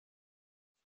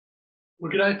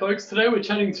Well, g'day folks. Today we're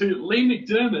chatting to Lee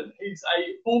McDermott. He's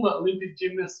a former Olympic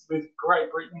gymnast with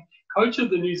Great Britain, coach of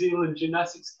the New Zealand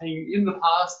gymnastics team in the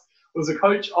past, was a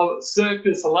coach of Cirque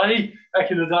du Soleil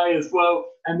back in the day as well,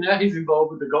 and now he's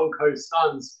involved with the Gold Coast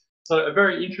Suns. So a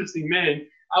very interesting man.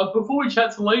 Before we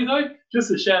chat to Lee though, just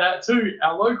a shout out to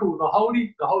our local, the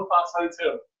Holdfast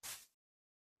Hotel.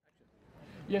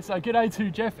 Yes, g'day to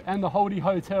Jeff and the Holdy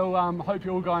Hotel. Hope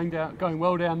you're all going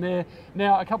well down there.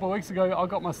 Now, a couple of weeks ago, I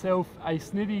got myself a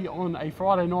snitty on a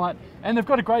Friday night, and they've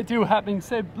got a great deal happening.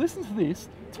 Seb, listen to this: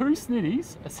 2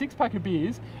 snitties, a 6-pack of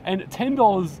beers, and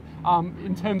 $10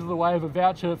 in terms of the way of a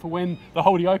voucher for when the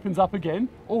Holdy opens up again,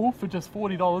 all for just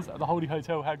 $40 at the Holdy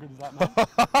Hotel. How good is that, mate?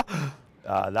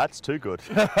 That's too good.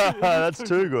 That's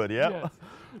too good, yeah. Yes.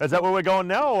 Is that where we're going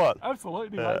now or what?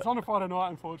 Absolutely, mate. It's on a Friday night,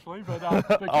 unfortunately. But,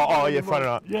 Friday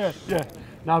night. Yeah.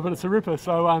 No, but it's a ripper.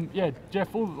 So, yeah,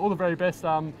 Jeff, all the very best.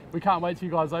 We can't wait till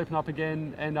you guys open up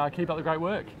again and keep up the great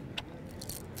work.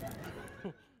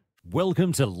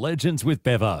 Welcome to Legends with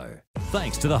Bevo.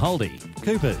 Thanks to the Holdy,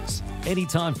 Coopers,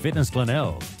 Anytime Fitness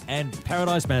Glenelg, and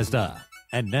Paradise Mazda.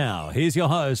 And now, here's your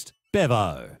host,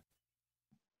 Bevo.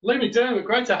 Lee McDermott,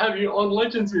 great to have you on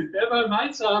Legends with Bevo,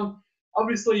 mate.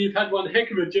 Obviously, you've had one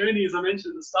heck of a journey, as I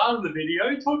mentioned at the start of the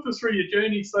video. Talk us through your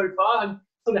journey so far and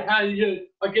sort of how your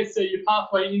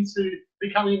pathway into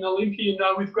becoming an Olympian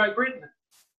with Great Britain.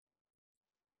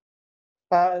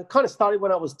 Kind of started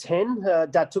when I was 10.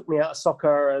 Dad took me out of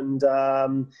soccer and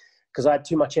because I had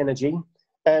too much energy,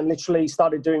 and literally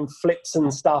started doing flips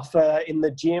and stuff in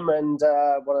the gym, and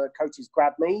one of the coaches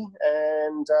grabbed me,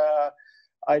 and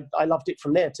I loved it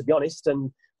from there, to be honest,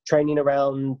 and training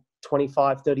around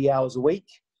 25, 30 hours a week.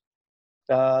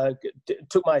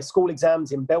 Took my school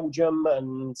exams in Belgium,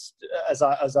 and as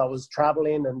I was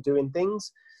traveling and doing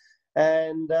things,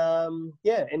 and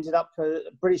ended up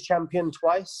a British champion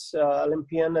twice,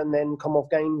 Olympian, and then Commonwealth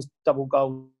Games double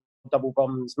gold, double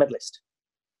bronze medalist.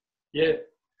 Yeah,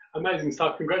 amazing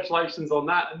stuff. Congratulations on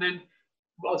that. And then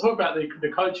I'll talk about the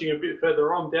coaching a bit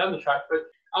further on down the track, but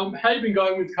how you been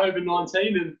going with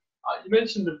COVID-19? And you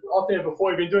mentioned off there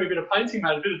before, you've been doing a bit of painting,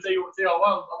 mate, a bit of DIY. A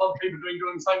lot of people doing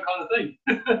the same kind of thing.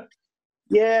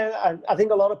 Yeah, I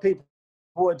think a lot of people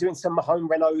are doing some home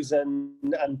renos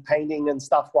and painting and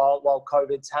stuff while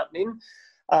COVID's happening.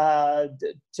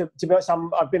 To be honest,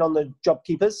 I've been on the job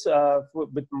keepers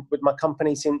with my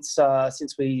company since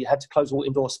we had to close all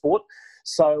indoor sport.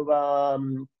 So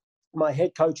my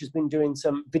head coach has been doing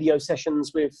some video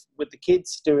sessions with the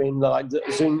kids, doing like the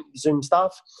Zoom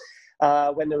stuff.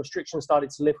 When the restrictions started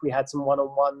to lift, we had some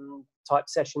one-on-one type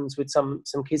sessions with some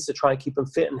kids to try and keep them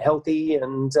fit and healthy.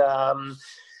 And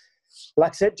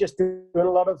like I said, just doing a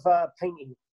lot of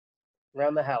painting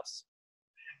around the house.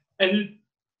 And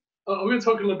we're going to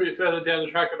talk a little bit further down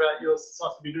the track about your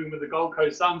stuff to be doing with the Gold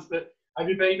Coast Suns, but have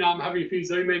you been having a few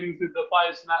Zoom meetings with the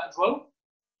players and that as well?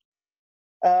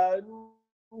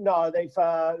 No, they've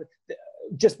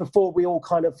just before we all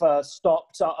kind of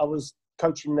stopped, I was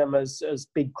coaching them as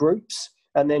big groups,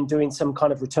 and then doing some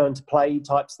kind of return to play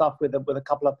type stuff with a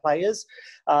couple of players.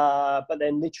 But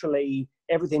then literally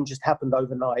everything just happened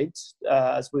overnight,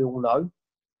 as we all know,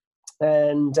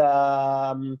 and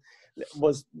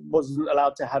wasn't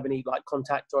allowed to have any like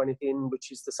contact or anything, which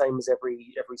is the same as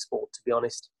every sport, to be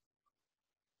honest.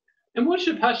 And what's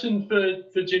your passion for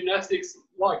gymnastics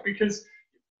like? Because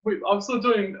I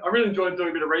really enjoyed doing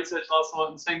a bit of research last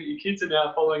night and seeing that your kids are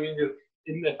now following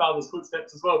in their father's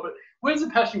footsteps as well. But where does the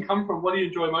passion come from? What do you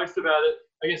enjoy most about it,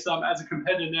 I guess, as a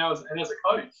competitor now and as a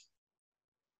coach?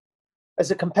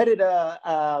 As a competitor,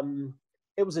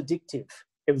 it was addictive.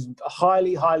 It was a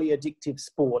highly, highly addictive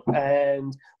sport.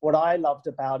 And what I loved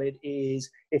about it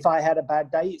is if I had a bad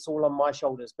day, it's all on my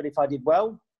shoulders. But if I did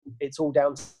well, it's all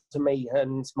down to me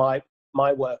and my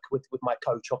work with my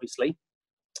coach, obviously.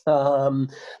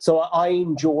 So I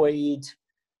enjoyed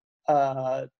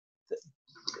the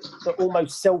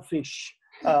almost selfish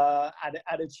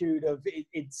attitude of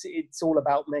it's all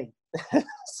about me.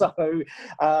 So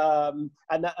and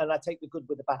I take the good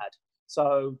with the bad.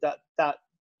 So that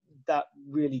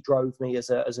really drove me as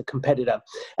a competitor.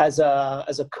 As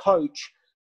a coach,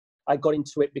 I got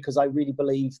into it because I really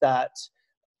believe that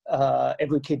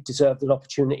every kid deserved an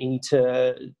opportunity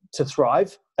to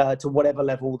thrive to whatever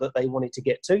level that they wanted to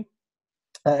get to.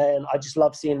 And I just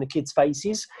love seeing the kids'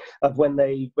 faces of when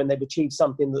they've achieved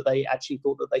something that they actually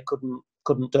thought that they couldn't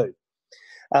do.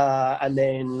 And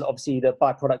then obviously the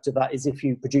byproduct of that is if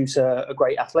you produce a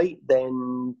great athlete,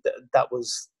 then that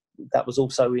was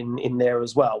also in there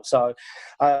as well. So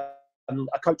I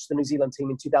coached the New Zealand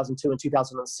team in 2002 and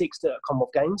 2006 at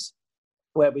Commonwealth Games.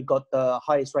 where we got the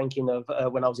highest ranking of,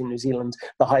 when I was in New Zealand,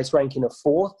 the highest ranking of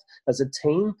 4th as a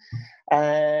team.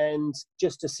 And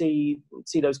just to see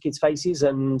those kids' faces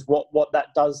and what that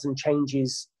does and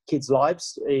changes kids'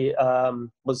 lives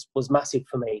was massive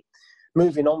for me.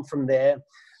 Moving on from there,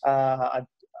 I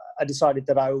decided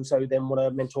that I also then want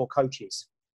to mentor coaches.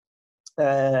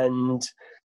 And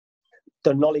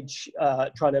the knowledge,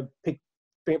 trying to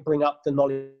bring up the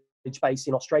knowledge base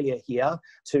in Australia here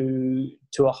to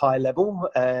a high level,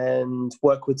 and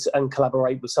work with and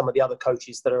collaborate with some of the other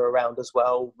coaches that are around as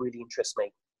well, really interests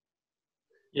me.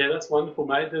 Yeah, that's wonderful,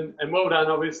 mate. And well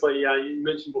done, obviously. You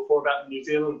mentioned before about New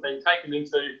Zealand being taken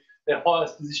into their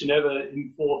highest position ever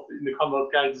in 4th in the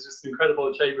Commonwealth Games. It's just an incredible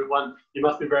achievement, one you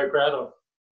must be very proud of.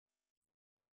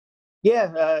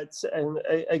 Yeah,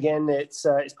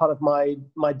 it's part of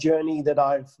my journey that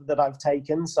I've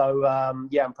taken. So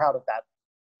yeah, I'm proud of that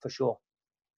for sure.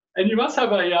 And you must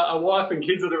have a wife and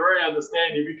kids that are very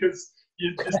understanding, because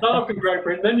you start off in Great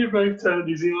Britain, then you moved to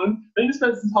New Zealand, then you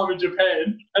spent some time in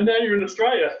Japan, and now you're in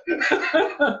Australia.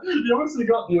 You obviously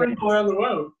got friends all around the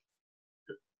world.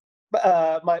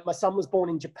 My son was born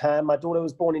in Japan. My daughter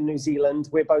was born in New Zealand.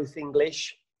 We're both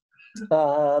English.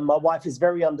 My wife is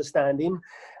very understanding,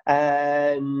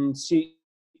 and she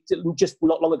just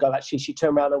not long ago actually she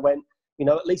turned around and went,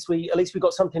 at least we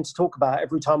got something to talk about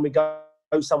every time we go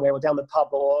somewhere or down the pub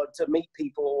or to meet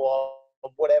people or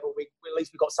whatever. At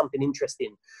least we got something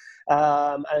interesting,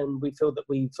 and we feel that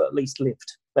we've at least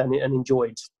lived and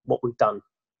enjoyed what we've done.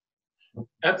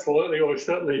 Absolutely, or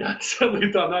certainly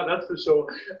done that, that's for sure.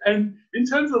 And in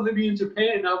terms of living in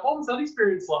Japan, what was that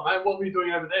experience like, mate? What were you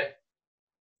doing over there?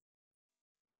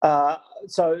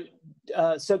 So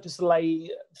Cirque du Soleil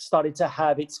started to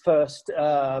have its first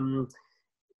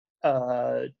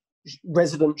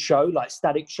resident show, like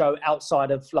static show,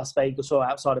 outside of Las Vegas or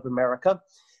outside of America.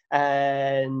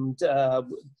 And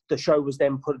the show was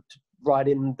then put right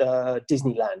in the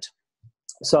Disneyland.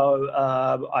 So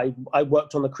I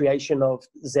worked on the creation of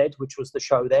Zed, which was the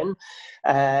show then,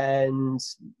 and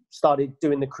started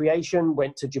doing the creation,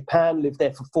 went to Japan, lived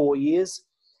there for 4 years.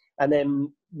 And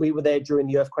then we were there during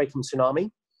the earthquake and tsunami.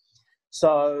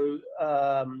 So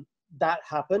that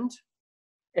happened.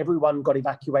 Everyone got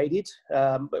evacuated.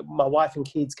 My wife and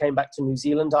kids came back to New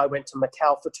Zealand. I went to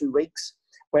Macau for 2 weeks,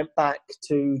 went back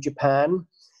to Japan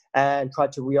and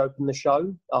tried to reopen the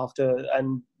show after,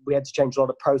 and we had to change a lot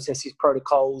of processes,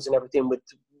 protocols and everything with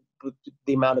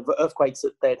the amount of earthquakes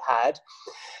that they'd had.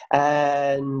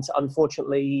 And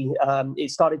unfortunately,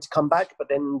 it started to come back, but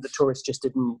then the tourists just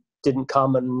didn't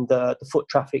come, and the foot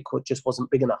traffic just wasn't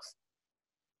big enough.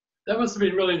 That must have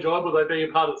been really enjoyable, though, being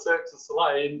a part of Cirque du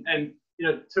Soleil and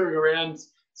touring around.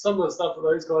 Some of the stuff that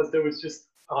those guys do is just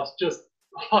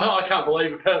I can't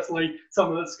believe it personally.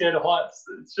 Someone that's scared of heights,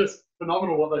 it's just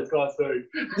phenomenal what those guys do.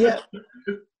 Yeah.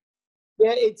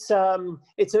 Yeah, it's a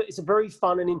very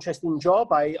fun and interesting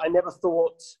job. I never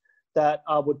thought that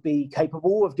I would be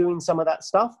capable of doing some of that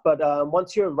stuff, but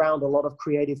once you're around a lot of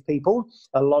creative people,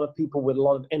 a lot of people with a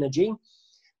lot of energy,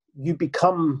 you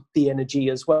become the energy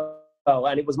as well.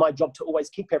 And it was my job to always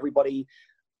keep everybody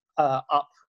up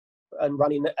and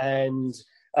running and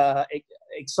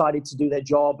excited to do their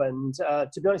job. And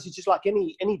to be honest, it's just like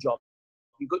any job.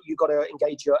 You got to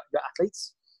engage your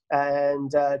athletes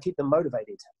and keep them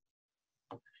motivated.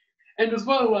 And as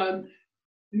well,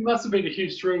 it must have been a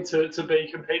huge thrill to be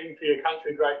competing for your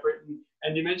country, Great Britain.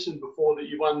 And you mentioned before that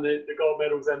you won the gold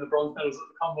medals and the bronze medals at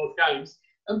the Commonwealth Games.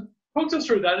 Talk us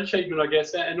through that achievement, I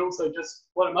guess, and also just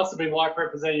what it must have been like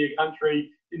representing your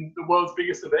country in the world's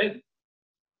biggest event.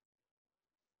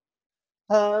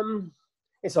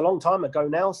 It's a long time ago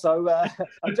now, so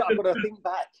I've got to think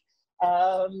back.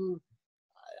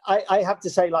 I have to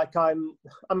say, like, I'm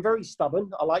very stubborn.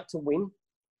 I like to win.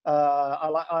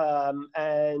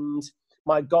 And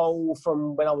my goal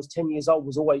from when I was 10 years old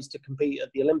was always to compete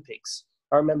at the Olympics.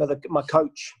 I remember my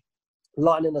coach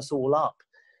lining us all up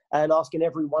and asking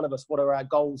every one of us what are our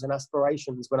goals and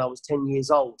aspirations when I was 10 years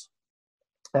old.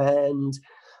 And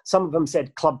some of them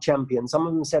said club champion. Some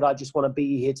of them said, I just want to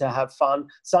be here to have fun.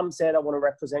 Some said, I want to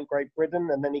represent Great Britain.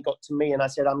 And then he got to me and I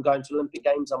said, I'm going to Olympic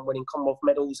Games. I'm winning Commonwealth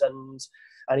medals. And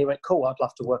he went, cool, I'd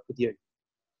love to work with you.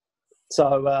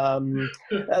 So,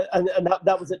 and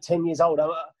that was at 10 years old.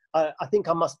 I think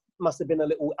I must have been a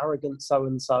little arrogant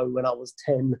so-and-so when I was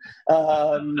 10.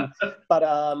 But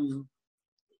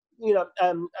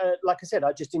like I said,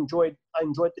 I enjoyed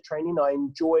the training. I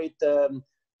enjoyed the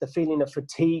feeling of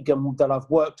fatigue and that I've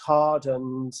worked hard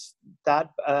and that,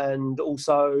 and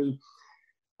also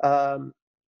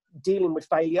dealing with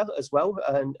failure as well,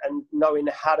 and knowing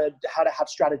how to have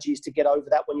strategies to get over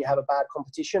that when you have a bad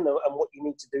competition, and what you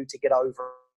need to do to get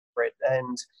over it.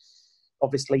 And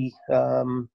obviously,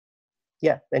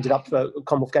 ended up for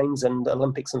Commonwealth Games and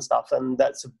Olympics and stuff, and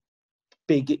that's a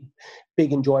big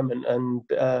enjoyment and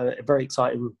very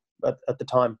exciting at the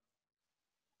time.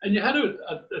 And you had a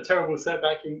terrible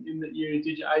setback in that you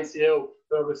did your ACL.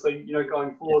 But obviously,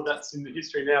 going forward, that's in the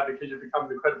history now because you've become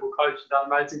an incredible coach and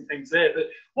done amazing things there. But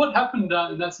what happened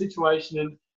in that situation,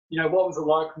 and what was it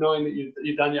like knowing that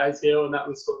you'd done your ACL and that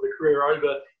was sort of the career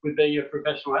over with being a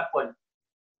professional athlete?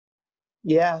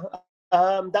 Yeah,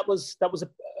 that was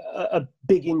a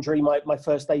big injury. My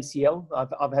first ACL.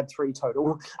 I've had 3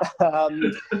 total,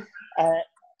 and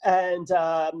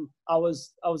I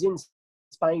was in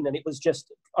Spain, and it was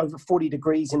just over 40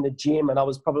 degrees in the gym, and I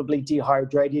was probably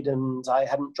dehydrated and I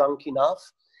hadn't drunk enough,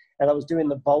 and I was doing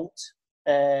the vault,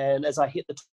 and as I hit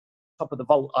the top of the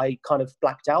vault, I kind of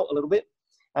blacked out a little bit,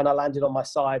 and I landed on my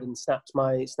side and snapped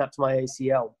my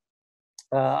ACL.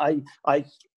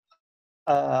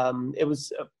 It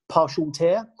was a partial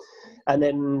tear, and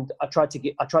then I tried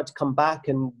to come back,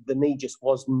 and the knee just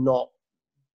was not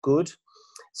good,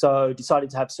 so decided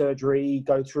to have surgery,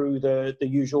 go through the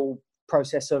usual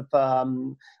process of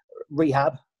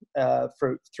rehab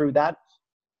through that.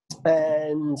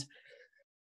 And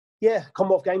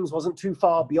Commonwealth Games wasn't too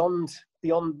far beyond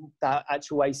that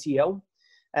actual ACL,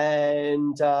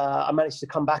 and I managed to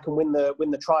come back and win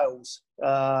the trials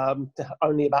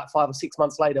only about 5 or 6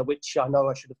 months later, which I know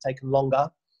I should have taken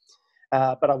longer,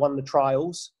 but I won the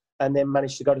trials and then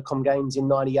managed to go to Com Games in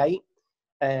 '98.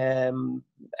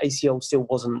 ACL still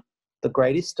wasn't the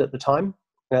greatest at the time.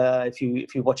 If you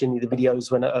watch any of the videos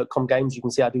when at Com Games, you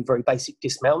can see I do very basic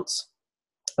dismounts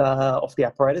off the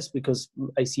apparatus because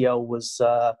ACL was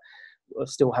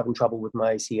still having trouble with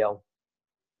my ACL.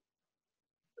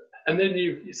 And then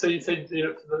you said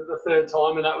the third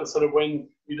time, and that was sort of when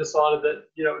you decided that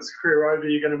it was career over.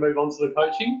 You're going to move on to the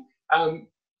coaching.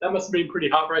 That must have been pretty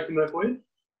heartbreaking though for you.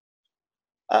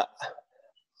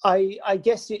 I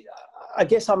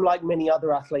guess I'm like many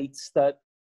other athletes that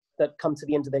come to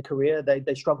the end of their career.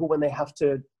 They struggle when they have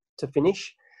to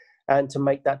finish and to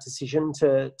make that decision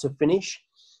to finish.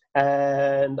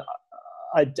 And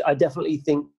I definitely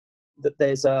think that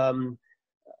there's a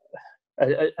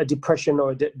depression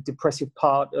or a depressive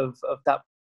part of that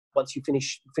once you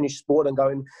finish sport and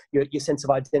going, your sense of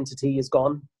identity is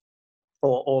gone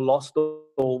or lost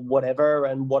or whatever,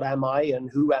 and what am I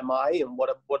and who am I and what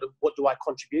do I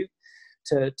contribute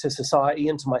to society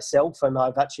and to myself, and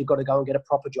I've actually got to go and get a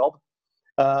proper job.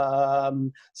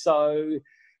 So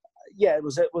yeah, it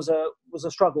was a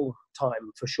struggle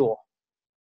time for sure.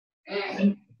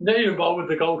 And now you're involved with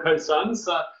the Gold Coast Suns,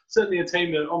 certainly a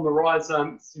team that on the rise.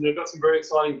 Got some very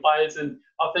exciting players, and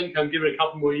I think give it a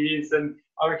couple more years, and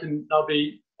I reckon they'll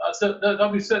be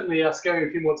certainly scaring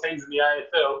a few more teams in the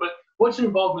AFL. But what's your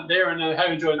involvement there, and how are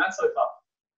you enjoying that so far?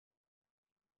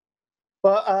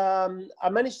 Well, I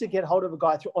managed to get hold of a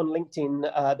guy on LinkedIn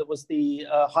that was the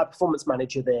high performance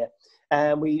manager there,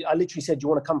 and I literally said, "Do you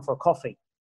want to come for a coffee?"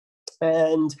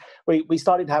 And we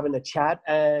started having a chat,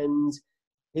 and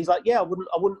he's like, "Yeah, I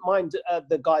wouldn't mind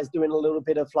the guys doing a little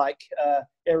bit of like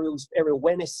aerial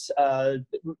awareness,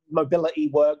 mobility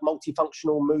work,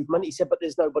 multifunctional movement." He said, "But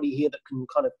there's nobody here that can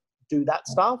kind of do that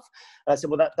stuff." And I said,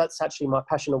 "Well, that's actually my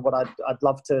passion of what I'd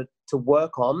love to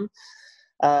work on."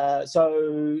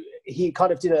 So he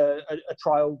kind of did a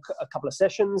trial, a couple of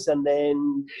sessions, and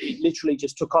then it literally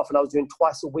just took off, and I was doing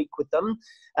twice a week with them.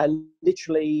 And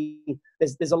literally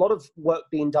there's a lot of work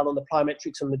being done on the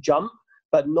plyometrics and the jump,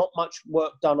 but not much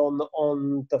work done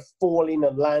on the falling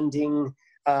and landing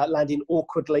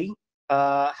awkwardly,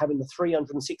 having the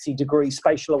 360-degree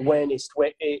spatial awareness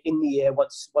in the air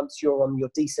once you're on your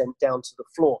descent down to the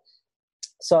floor.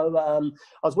 So I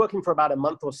was working for about a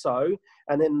month or so,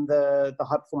 and then the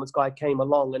high performance guy came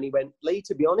along and he went, "Lee,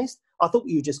 to be honest, I thought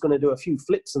you were just going to do a few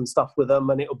flips and stuff with them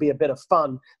and it'll be a bit of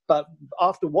fun. But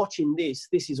after watching this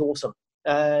is awesome."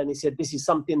 And he said, "This is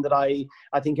something that I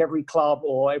think every club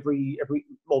or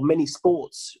or many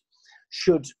sports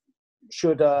should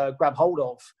grab hold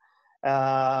of,"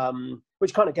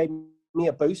 which kind of gave me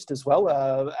a boost as well.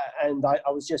 And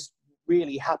I was just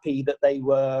really happy that they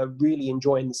were really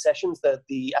enjoying the sessions, that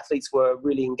the athletes were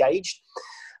really engaged,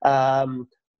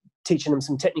 teaching them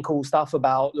some technical stuff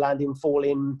about landing,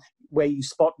 falling, where you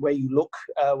spot, where you look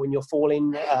when you're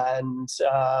falling, and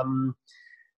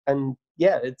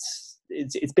yeah,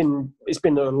 it's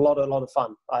been a lot of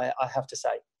fun, I have to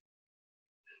say.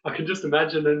 I can just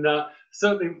imagine, and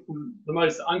certainly the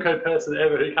most unco person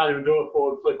ever who can't even do a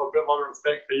forward flip. I've got a lot of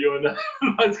respect for you and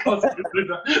those guys who do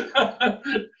that.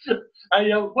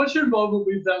 Hey, what's your involvement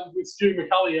with Stu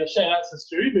McCulley? Shout out to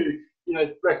Stu, who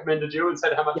recommended you and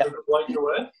said how much of a good bloke you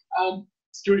were.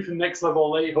 Stewie from Next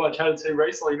Level Elite, who I chatted to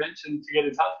recently, mentioned to get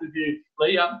in touch with you.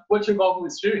 Lee, what's your involvement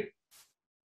with Stu?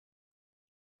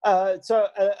 So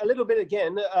a little bit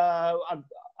again.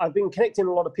 I've been connecting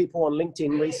a lot of people on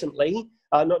LinkedIn recently.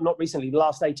 Not recently, the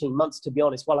last 18 months, to be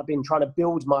honest, while I've been trying to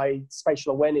build my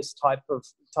spatial awareness type of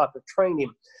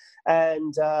training.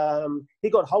 And he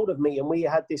got hold of me, and we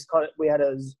had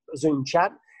a Zoom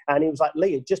chat, and he was like,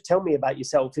 "Lee, just tell me about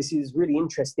yourself. This is really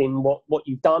interesting. What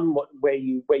you've done, where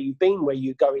you've been, where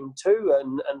you're going to,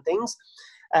 and things."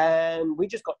 And we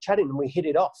just got chatting, and we hit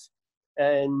it off.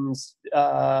 And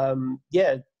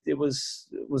it was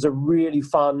a really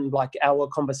fun hour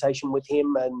conversation with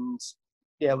him, and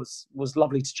it was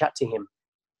lovely to chat to him.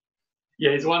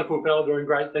 Yeah, he's a wonderful fellow doing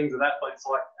great things with athletes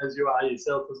as you are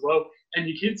yourself as well. And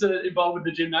your kids are involved with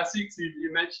the gymnastics.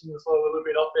 You mentioned as well a little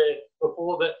bit off there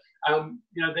before that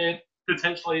they're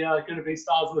potentially going to be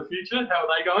stars of the future. How are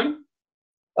they going?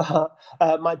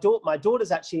 My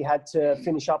daughter's actually had to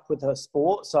finish up with her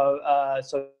sport, so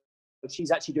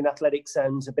she's actually doing athletics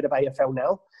and a bit of AFL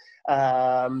now.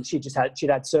 She'd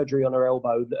had surgery on her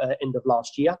elbow end of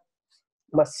last year.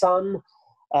 My son,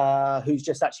 who's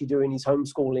just actually doing his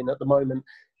homeschooling at the moment,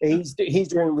 he's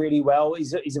doing really well.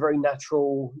 He's a very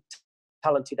natural,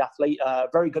 talented athlete,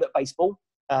 very good at baseball,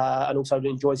 and also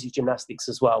enjoys his gymnastics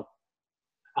as well.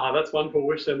 That's wonderful.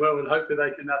 Wish them well, and hopefully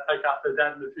they can take after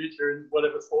dad in the future in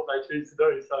whatever sport they choose to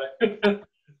do. So,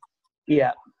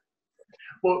 yeah.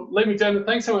 Well, Lee McDermott,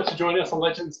 thanks so much for joining us on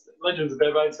Legends of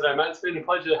Bevo today, mate. It's been a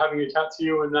pleasure having a chat to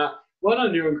you, and well done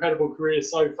on your incredible career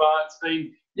so far. It's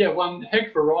been one heck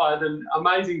of a ride, and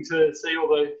amazing to see all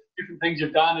the different things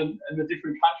you've done and the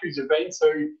different countries you've been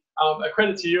to. A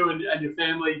credit to you and your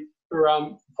family for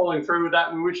following through with that,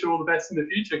 and we wish you all the best in the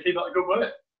future. Keep up the good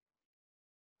work.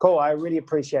 Cool. I really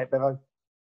appreciate it, Bevo.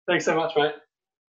 Thanks so much, mate.